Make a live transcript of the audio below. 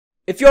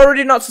If you're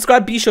already not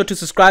subscribed, be sure to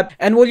subscribe.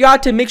 And while you're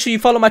at it, make sure you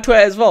follow my Twitter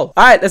as well.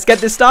 Alright, let's get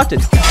this started.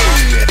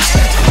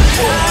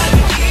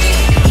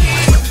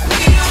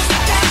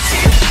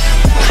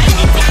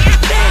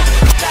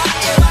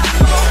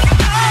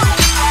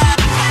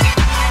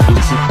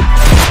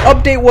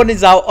 Update 1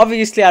 is out.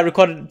 Obviously, I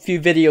recorded a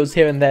few videos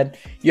here and then.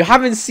 You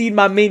haven't seen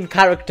my main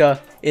character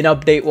in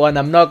update 1.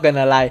 I'm not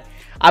gonna lie.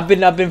 I've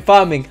been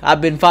farming.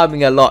 I've been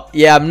farming a lot.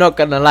 Yeah, I'm not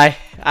gonna lie.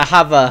 I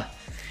have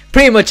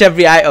pretty much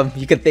every item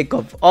you can think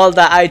of. All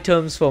the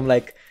items from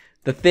like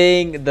the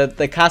thing,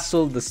 the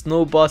castle, the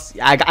snow boss.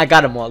 I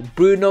got them all.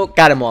 Bruno,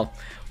 got them all.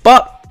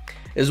 But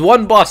there's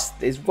one boss.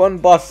 There's one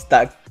boss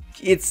that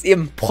it's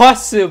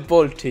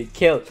impossible to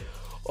kill.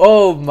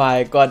 Oh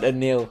my god,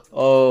 Enel.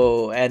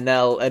 Oh,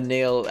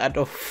 Enel. I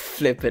don't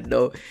flip it,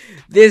 no.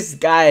 This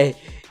guy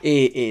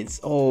is,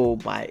 oh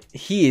my,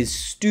 he is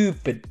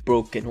stupid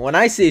broken. When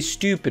I say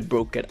stupid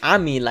broken, I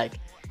mean like,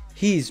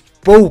 he's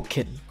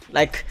broken.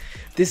 Like,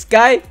 this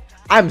guy,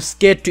 I'm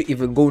scared to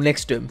even go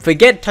next to him.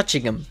 Forget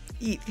touching him.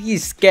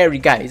 He's a scary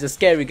guy. He's a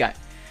scary guy.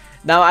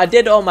 Now, I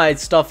did all my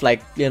stuff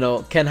like, you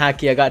know, Ken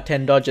Haki, I got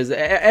 10 dodges.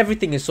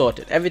 Everything is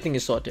sorted. Everything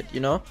is sorted,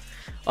 you know.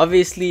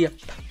 Obviously,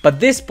 but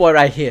this boy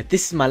right here,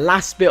 this is my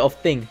last bit of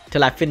thing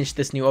till I finish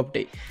this new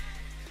update.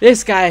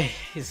 This guy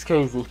is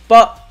crazy.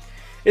 But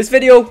this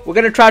video, we're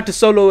gonna try to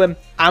solo him.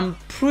 I'm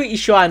pretty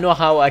sure I know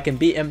how I can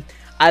beat him.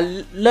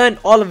 I learned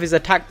all of his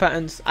attack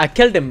patterns. I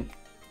killed him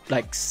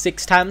like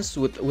 6 times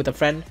with a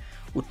friend,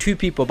 with 2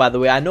 people, by the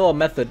way. I know a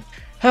method.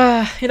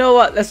 You know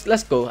what?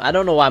 Let's go. I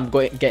don't know why I'm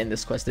getting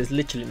this quest. There's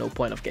literally no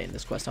point of getting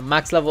this quest. I'm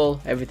max level.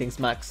 Everything's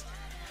max.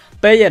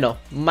 But you know,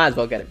 might as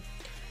well get him.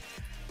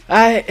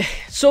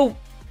 So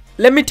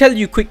let me tell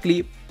you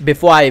quickly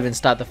before I even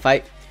start the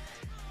fight.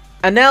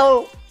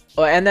 Enel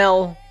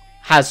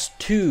has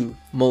 2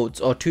 modes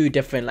or 2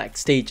 different like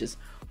stages.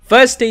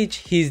 First stage,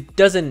 he's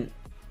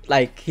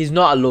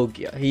not a low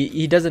gear.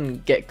 He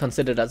doesn't get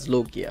considered as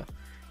low gear.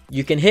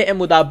 You can hit him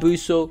without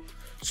buso.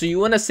 So you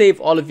want to save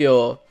all of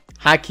your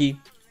haki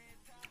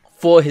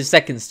for his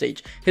second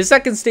stage. His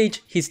second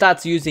stage, he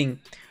starts using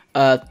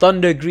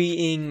thunder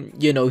greeting.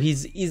 You know,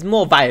 he's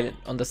more violent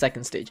on the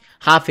second stage.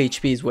 Half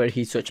HP is where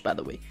he switched, by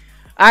the way.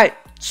 Alright,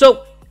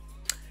 so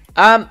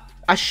I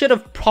should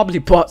have probably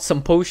bought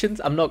some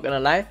potions, I'm not gonna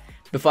lie,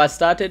 before I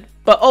started,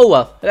 but oh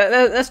well.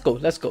 Let's go.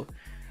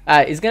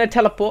 He's gonna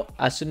teleport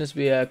as soon as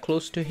we are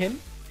close to him.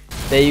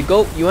 There you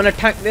go. You want to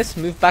tank this,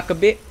 move back a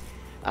bit.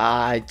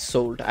 I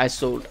sold. Alright,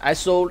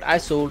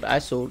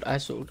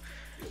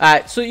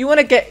 so you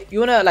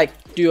wanna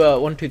like do a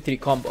 1 2 3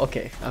 combo.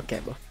 Okay,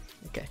 bro.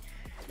 Okay.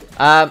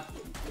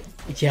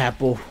 Yeah,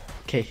 bro.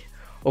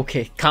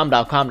 Okay. Calm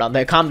down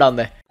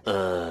there.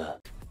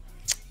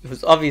 It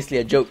was obviously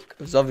a joke.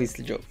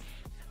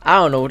 I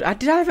don't know.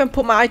 Did I even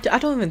put my item? I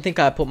don't even think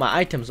I put my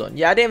items on.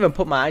 Yeah, I didn't even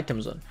put my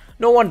items on.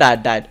 No wonder I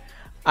died.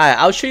 Alright,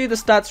 I'll show you the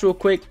stats real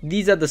quick.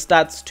 These are the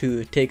stats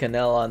to take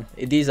Enel on.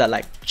 These are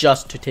like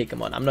just to take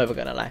him on. I'm never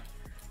gonna lie.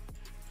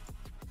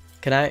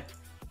 Can I?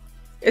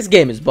 This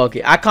game is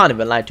buggy. I can't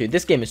even lie to you.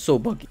 This game is so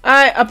buggy.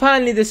 Alright,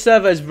 apparently this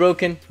server is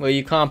broken where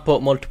you can't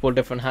put multiple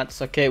different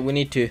hats. Okay, we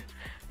need to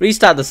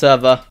restart the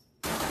server.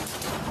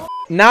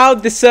 Now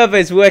the server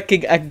is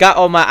working. I got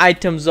all my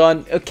items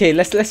on. Okay,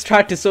 let's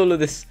try to solo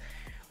this.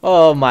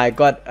 Oh my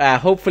god.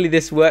 Hopefully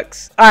this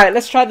works. Alright,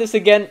 let's try this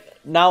again.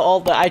 Now all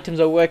the items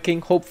are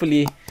working.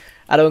 Hopefully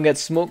I don't get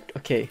smoked.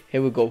 Okay,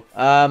 here we go.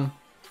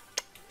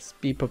 Let's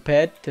be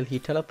prepared till he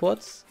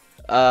teleports.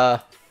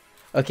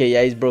 Okay,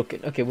 yeah, he's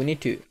broken. Okay, we need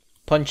to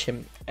punch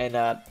him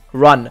and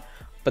run.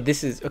 But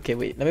this is okay.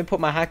 Wait, let me put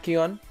my haki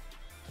on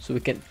so we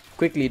can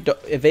quickly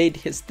evade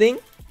his thing,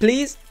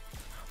 please.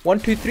 1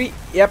 2 3.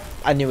 Yep,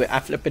 I knew it. I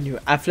flipping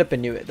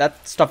knew it.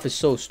 That stuff is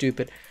so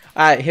stupid.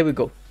 Alright, here we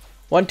go.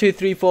 1 2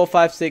 3 4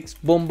 5 6.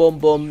 Boom boom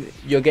boom.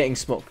 You're getting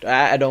smoked.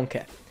 I don't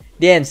care.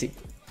 DNC.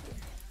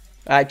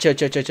 Alright, chill.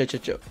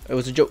 It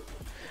was a joke.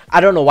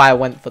 I don't know why I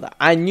went for that.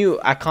 I knew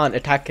I can't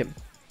attack him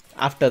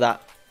after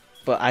that,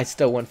 but I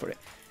still went for it.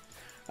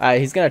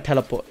 Alright, he's gonna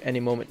teleport any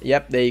moment.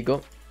 Yep, there you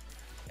go.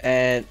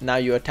 And now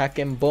you attack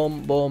him.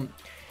 Boom boom.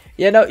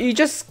 Yeah, no, you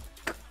just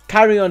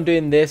carry on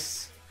doing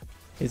this.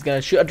 He's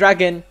gonna shoot a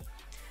dragon,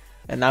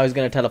 and now he's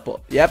gonna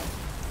teleport. Yep.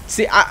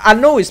 See, I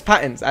know his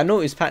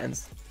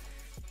patterns.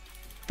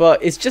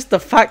 But it's just the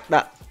fact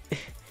that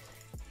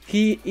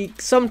he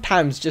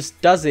sometimes just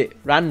does it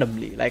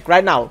randomly. Like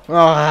right now,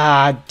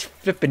 I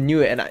flipping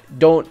knew it, and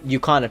you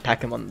can't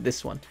attack him on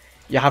this one.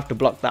 You have to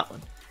block that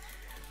one.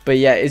 But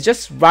yeah, it's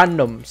just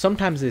random.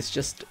 Sometimes it's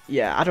just,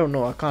 yeah, I don't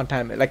know. I can't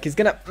time it. Like he's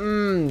gonna,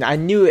 I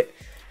knew it.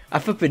 I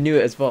flipping knew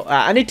it as well.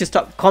 I need to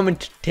stop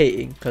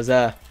commentating because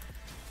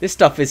this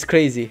stuff is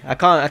crazy. I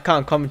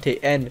can't commentate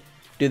and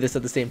do this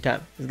at the same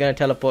time. He's gonna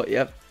teleport.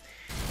 Yep.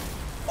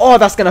 Oh,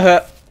 that's gonna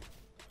hurt.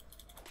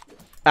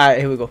 Alright,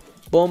 here we go.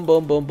 Boom,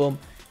 boom, boom, boom.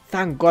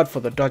 Thank God for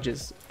the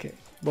dodges. Okay.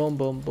 Boom,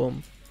 boom,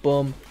 boom,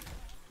 boom.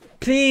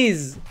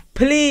 Please,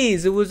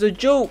 it was a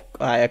joke.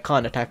 I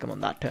can't attack him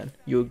on that turn.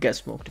 You'll get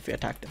smoked if you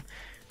attacked him.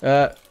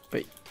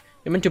 Wait.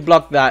 You're meant to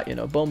block that, you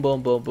know. Boom,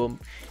 boom, boom, boom.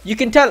 You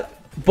can tell.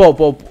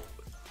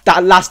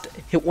 That last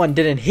hit one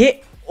didn't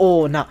hit.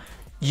 Oh, now.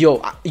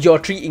 Yo, you're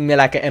treating me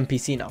like an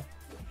NPC now.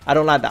 I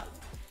don't like that.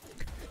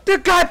 The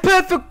guy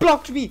perfect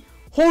blocked me.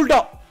 Hold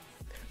up.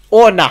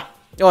 Oh, nah.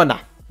 Oh, nah.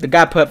 The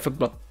guy perfect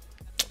blocked.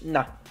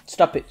 Nah.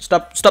 Stop it.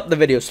 Stop the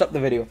video. Stop the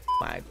video.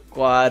 My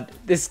god.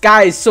 This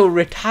guy is so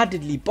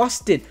retardedly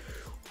busted.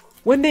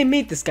 When they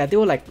made this guy, they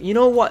were like, you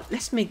know what?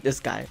 Let's make this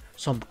guy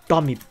some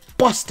dummy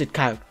busted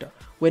character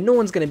where no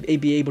one's gonna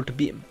be able to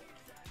beat him.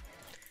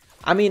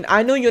 I mean,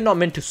 I know you're not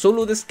meant to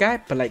solo this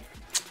guy, but like,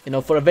 you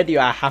know, for a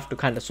video I have to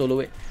kind of solo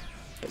it.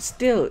 But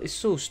still, it's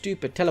so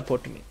stupid.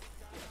 Teleport to me.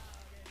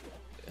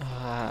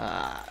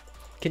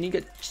 Can you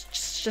get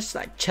just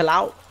like chill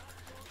out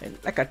and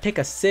like I take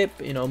a sip,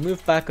 you know,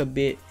 move back a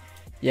bit.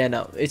 Yeah,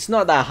 no, it's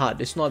not that hard.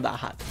 It's not that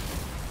hard.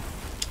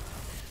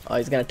 Oh,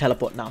 he's gonna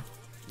teleport now.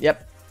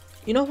 Yep.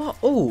 You know what?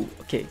 Oh,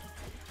 okay.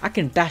 I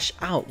can dash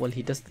out while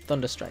he does the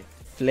thunder strike.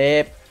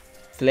 Flip,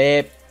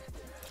 flip.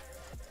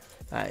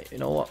 Alright, you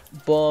know what?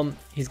 Boom.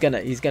 He's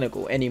gonna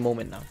go any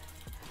moment now.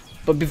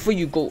 But before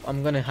you go,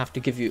 I'm gonna have to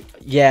give you,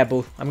 yeah,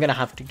 bro. I'm gonna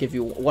have to give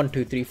you 1,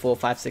 2, 3, 4,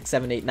 5, 6,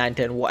 7, 8, 9,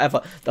 10,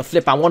 whatever the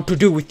flip I want to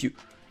do with you.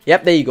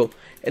 Yep, there you go.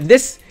 And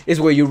this is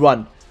where you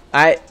run.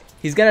 Alright,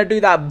 he's gonna do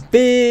that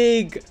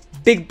big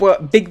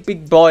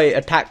boy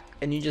attack,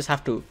 and you just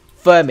have to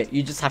firm it.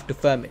 You just have to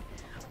firm it.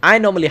 I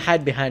normally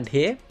hide behind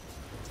here,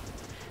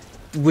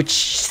 which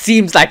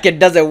seems like it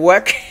doesn't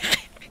work.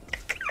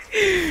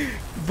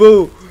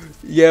 Boo.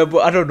 Yeah,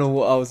 but I don't know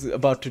what I was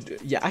about to do.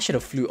 Yeah, I should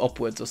have flew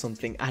upwards or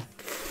something. I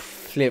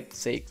flipped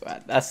sake,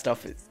 man. That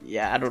stuff is,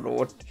 yeah, I don't know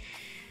what.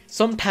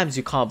 Sometimes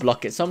you can't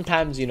block it.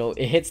 Sometimes, you know,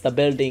 it hits the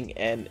building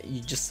and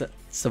you just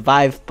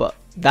survive. But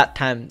that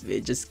time,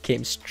 it just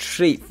came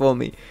straight for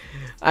me.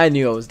 I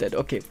knew I was dead.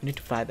 Okay, we need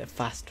to fly there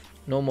fast.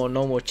 No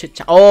more chit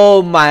chat.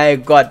 Oh my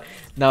god.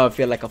 Now I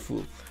feel like a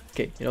fool.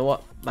 Okay, you know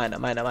what? Minor.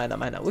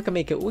 We can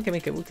make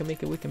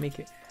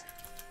it.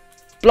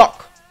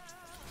 Block.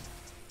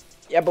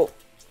 Yeah, but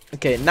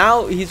okay,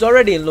 now he's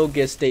already in low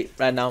gear state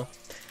right now.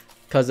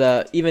 Because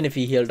even if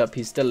he healed up,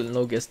 he's still in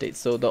low gear state.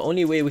 So the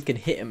only way we can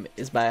hit him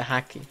is by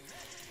hacking.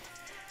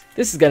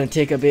 This is gonna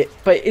take a bit,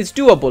 but it's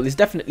doable. It's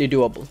definitely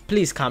doable.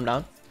 Please calm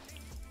down.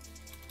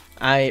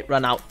 I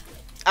run out.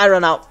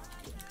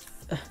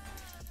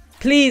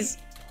 Please.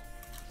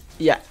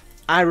 Yeah,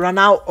 I run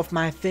out of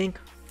my thing.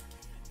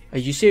 Are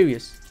you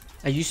serious?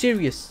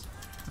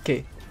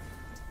 Okay.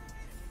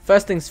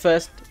 First things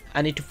first,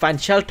 I need to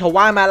find shelter.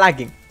 Why am I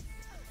lagging?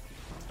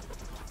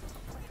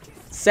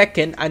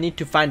 Second, I need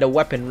to find a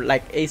weapon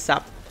like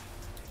ASAP.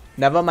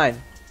 Never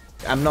mind.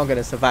 I'm not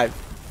gonna survive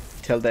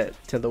till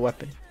the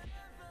weapon.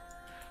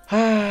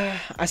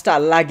 I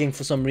start lagging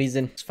for some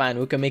reason. It's fine.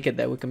 We can make it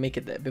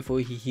there. Before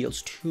he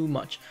heals too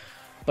much.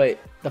 But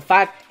the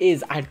fact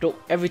is,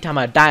 every time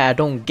I die, I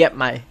don't get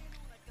my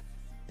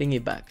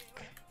thingy back.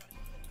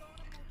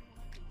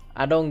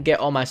 I don't get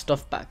all my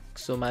stuff back.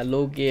 So my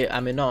low gear,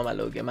 not my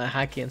low gear, my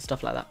haki and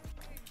stuff like that.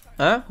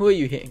 Huh? Who are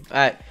you hitting?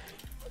 Alright.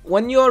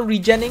 When you're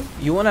regenning,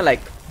 you wanna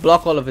like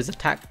block all of his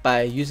attack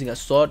by using a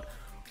sword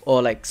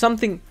or like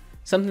something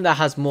that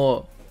has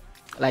more,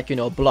 like, you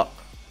know, block.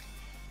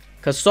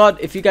 Cause sword,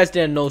 if you guys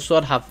didn't know,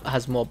 sword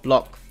has more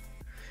block.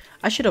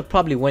 I should have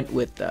probably went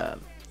with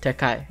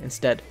Tekai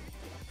instead.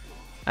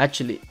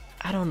 Actually,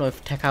 I don't know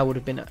if Tekai would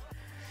have been a,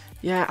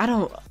 yeah,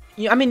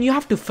 I mean, you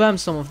have to firm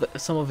some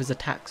of his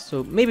attacks,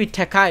 so maybe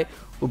Tekai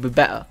would be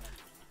better.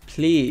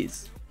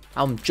 Please,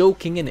 I'm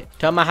joking, innit?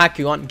 Turn my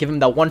haki on, give him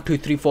that 1, 2,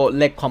 3, 4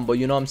 leg combo.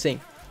 You know what I'm saying?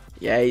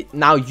 Yeah.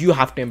 Now you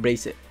have to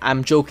embrace it.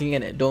 I'm joking,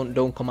 innit?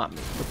 Don't come at me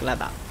looking like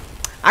that.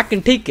 I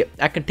can take it.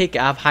 I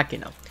have haki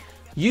now.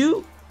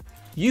 You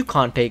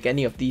can't take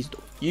any of these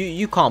though.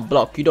 You can't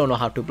block. You don't know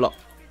how to block.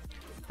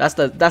 That's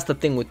the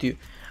thing with you.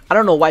 I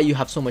don't know why you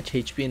have so much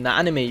HP in the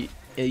anime.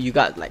 You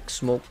got like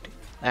smoked.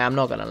 I'm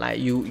not gonna lie,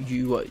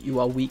 you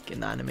are weak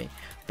in the anime,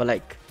 but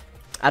like,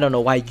 I don't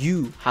know why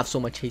you have so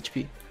much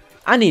HP.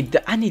 I need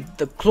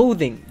the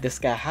clothing this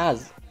guy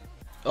has.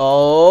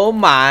 Oh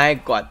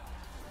my god.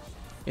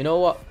 You know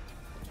what?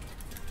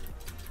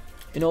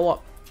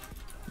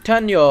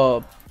 Turn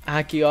your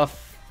haki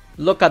off.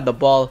 Look at the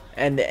ball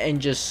and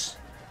just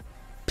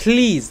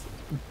please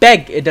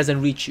beg it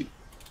doesn't reach you.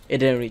 It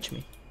didn't reach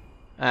me.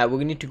 Alright, we're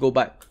gonna need to go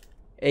back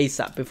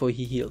ASAP before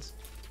he heals.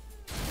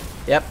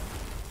 Yep.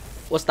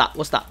 What's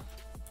that?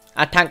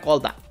 I tank all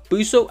that.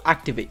 Buso,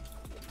 activate.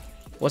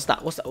 What's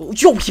that? Oh,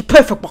 yo, he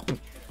perfect blocked me.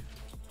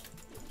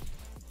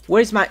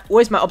 Where's my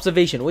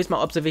observation? Where's my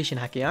observation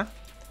haki, huh?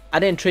 I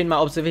didn't train my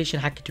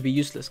observation haki to be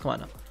useless. Come on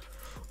now.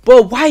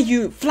 Bro, why are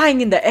you flying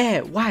in the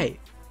air? Why?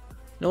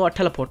 No,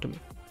 teleport to me.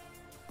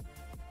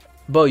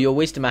 Bro, you're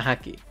wasting my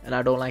haki and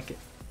I don't like it.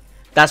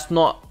 That's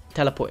not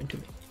teleporting to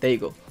me. There you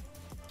go.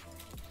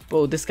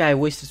 Bro, this guy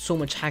wasted so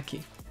much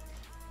haki.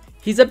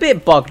 He's a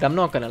bit bugged, I'm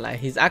not gonna lie.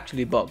 He's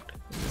actually bugged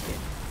in this game.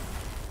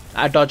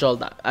 I dodge all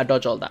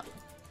that.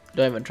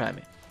 Don't even try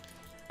me.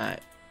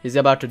 Alright. He's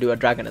about to do a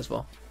dragon as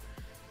well.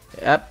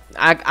 Yep.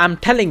 I'm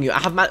telling you, I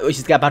have my... Oh,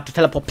 he's about to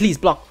teleport. Please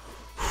block.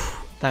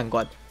 Thank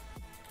God.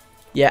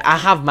 Yeah, I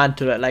have man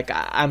turret. Like,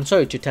 I'm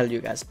sorry to tell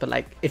you guys, but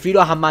like, if you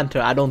don't have man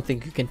turret, I don't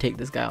think you can take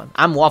this guy on.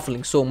 I'm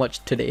waffling so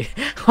much today.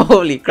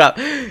 Holy crap.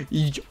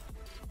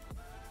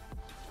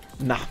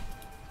 Nah.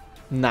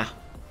 Nah.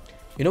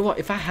 You know what?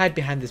 If I hide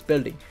behind this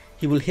building,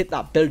 he will hit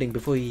that building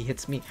before he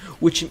hits me.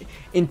 Which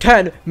in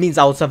turn means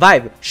I will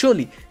survive.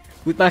 Surely.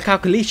 With my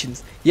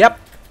calculations. Yep.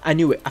 I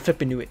knew it. I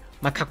flipping knew it.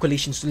 My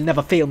calculations will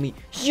never fail me.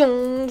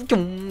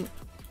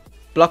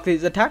 Block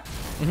his attack.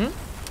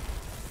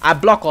 I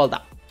block all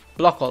that.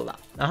 Block all that.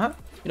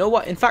 You know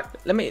what? In fact,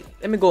 let me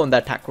go on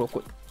that attack real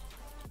quick.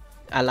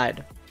 I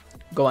lied.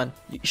 Go on.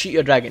 Shoot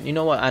your dragon. You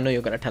know what? I know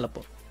you're gonna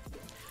teleport.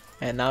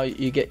 And now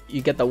you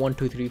get the 1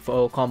 2 3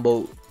 4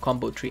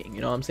 combo treating.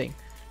 You know what I'm saying?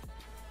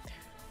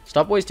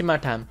 Stop wasting my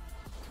time.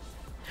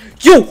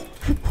 Yo!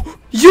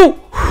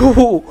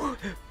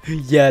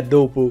 Yeah,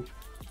 no, bro.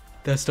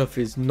 That stuff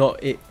is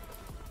not it.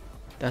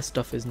 That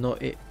stuff is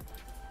not it.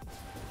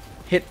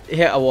 Hit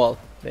a wall.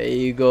 There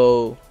you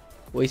go.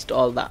 Waste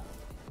all that.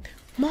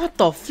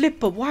 Mother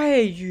flipper, why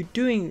are you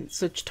doing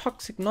such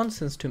toxic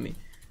nonsense to me?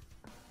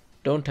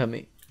 Don't tell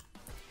me.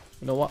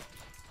 You know what?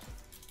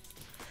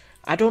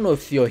 I don't know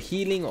if you're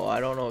healing or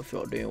I don't know if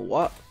you're doing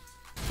what.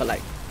 But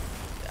like,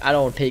 I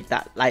don't take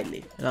that lightly.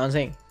 You know what I'm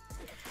saying?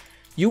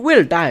 You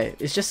will die.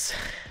 It's just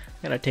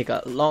gonna take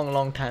a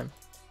long time.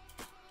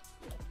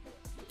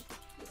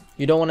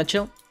 You don't want to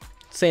chill?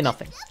 Say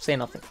nothing. Say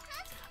nothing.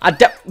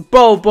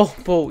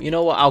 Bro. You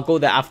know what? I'll go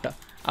there after.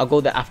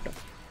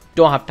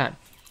 Don't have time.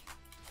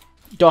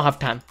 Don't have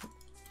time.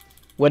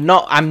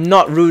 I'm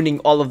not ruining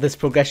all of this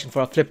progression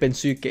for a flippin'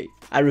 Suke.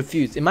 I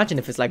refuse. Imagine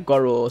if it's like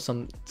Goro or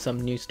some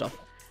new stuff.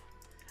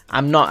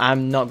 I'm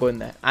not going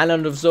there.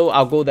 Island of Zoe,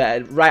 I'll go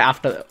there right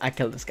after I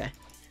kill this guy.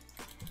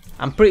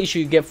 I'm pretty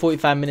sure you get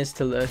 45 minutes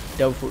till the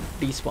devil fruit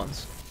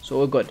despawns. So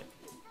we're good.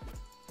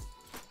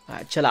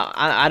 Alright, chill out.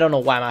 I don't know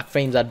why my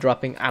frames are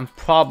dropping. I'm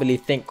probably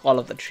think all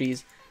of the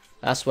trees.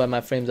 That's why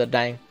my frames are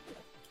dying.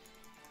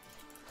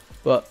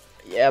 But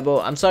yeah, bro,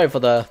 I'm sorry for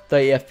the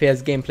 30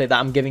 FPS gameplay that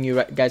I'm giving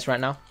you guys right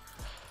now.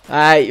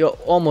 You're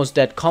almost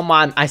dead. Come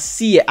on, I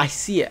see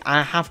it.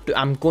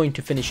 I'm going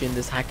to finish in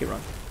this hacky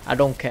run. I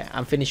don't care.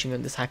 I'm finishing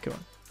in this hacky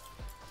run.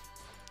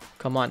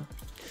 Come on.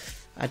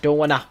 I don't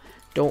wanna.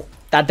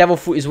 That devil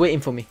fruit is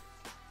waiting for me.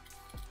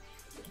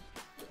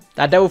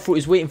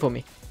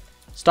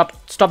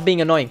 Stop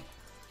being annoying.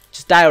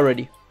 Just die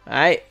already.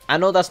 Alright? I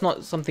know that's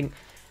not something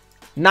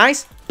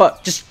nice,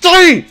 but just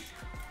die!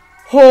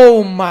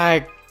 Oh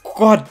my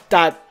god,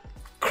 that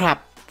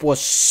crap was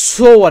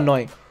so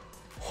annoying.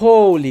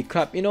 Holy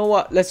crap. You know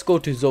what? Let's go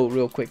to Zoe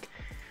real quick.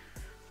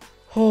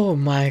 Oh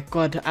my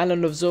god,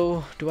 Island of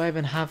Zoe. Do I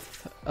even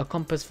have a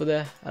compass for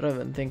there? I don't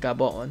even think I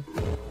bought one.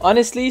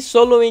 Honestly,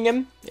 soloing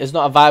him is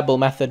not a viable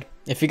method.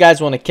 If you guys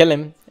want to kill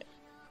him,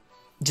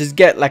 just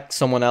get like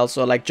someone else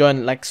or like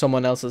join like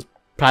someone else's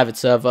private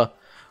server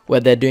where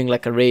they're doing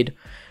like a raid.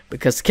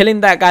 Because killing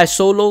that guy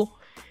solo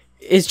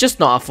is just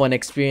not a fun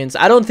experience.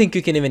 I don't think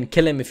you can even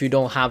kill him if you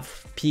don't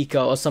have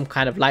Pika or some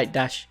kind of light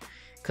dash.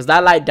 Because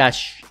that light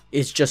dash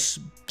is just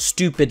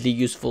stupidly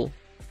useful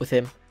with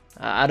him.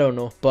 I don't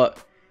know, but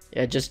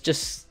yeah,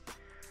 just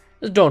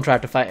don't try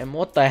to fight him.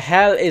 What the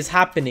hell is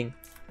happening?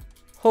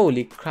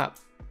 Holy crap.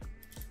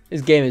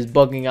 This game is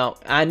bugging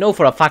out. I know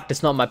for a fact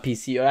it's not my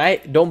PC,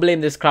 alright? Don't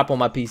blame this crap on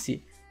my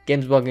PC.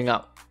 Game's bugging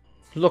out.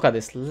 Look at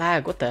this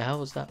lag. What the hell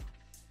was that?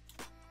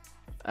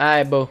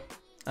 Alright, bro.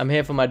 I'm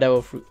here for my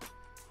devil fruit.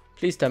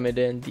 Please tell me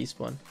they didn't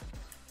despawn.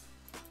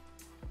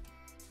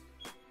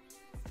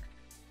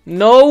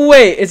 No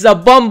way. It's a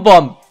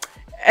bomb.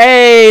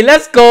 Hey,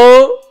 let's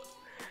go.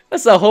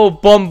 That's a whole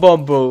bomb,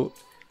 bro.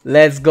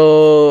 Let's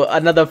go.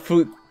 Another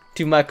fruit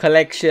to my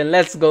collection.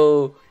 Let's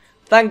go.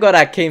 Thank God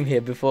I came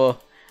here before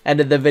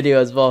ended the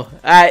video as well.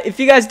 Alright, if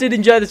you guys did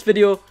enjoy this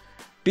video,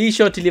 be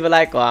sure to leave a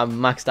like. Oh, I'm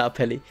maxed out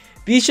Pelly.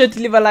 Be sure to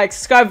leave a like,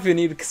 subscribe if you're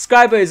new.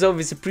 Subscriber is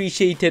always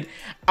appreciated.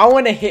 I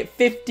want to hit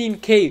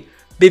 15k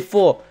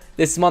before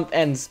this month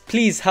ends.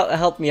 Please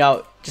help me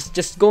out.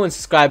 Just go and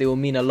subscribe. It will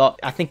mean a lot.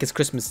 I think it's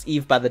Christmas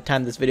Eve by the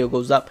time this video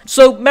goes up.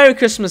 So Merry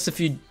Christmas if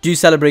you do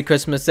celebrate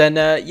Christmas. And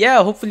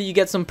yeah, hopefully you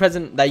get some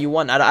present that you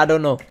want. I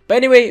don't know. But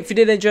anyway, if you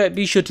did enjoy it,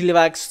 be sure to leave a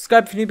like,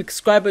 subscribe if you're new. Because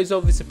subscriber is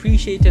always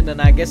appreciated. And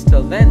I guess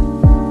till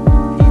then.